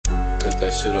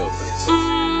that shit up.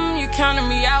 You counting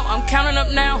me out, I'm counting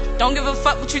up now. Don't give a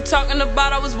fuck what you talking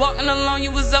about. I was walking alone,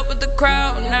 you was up with the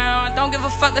crowd. Now I don't give a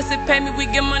fuck, let's pay me, we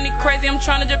get money crazy. I'm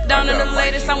trying to drip down in the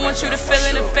latest. I want you to feel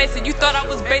it and face it. You thought I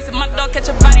was basic, my dog catch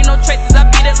a body, no traces. I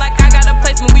beat it like I got a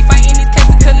placement. We fighting these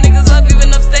cases cause niggas love giving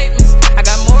up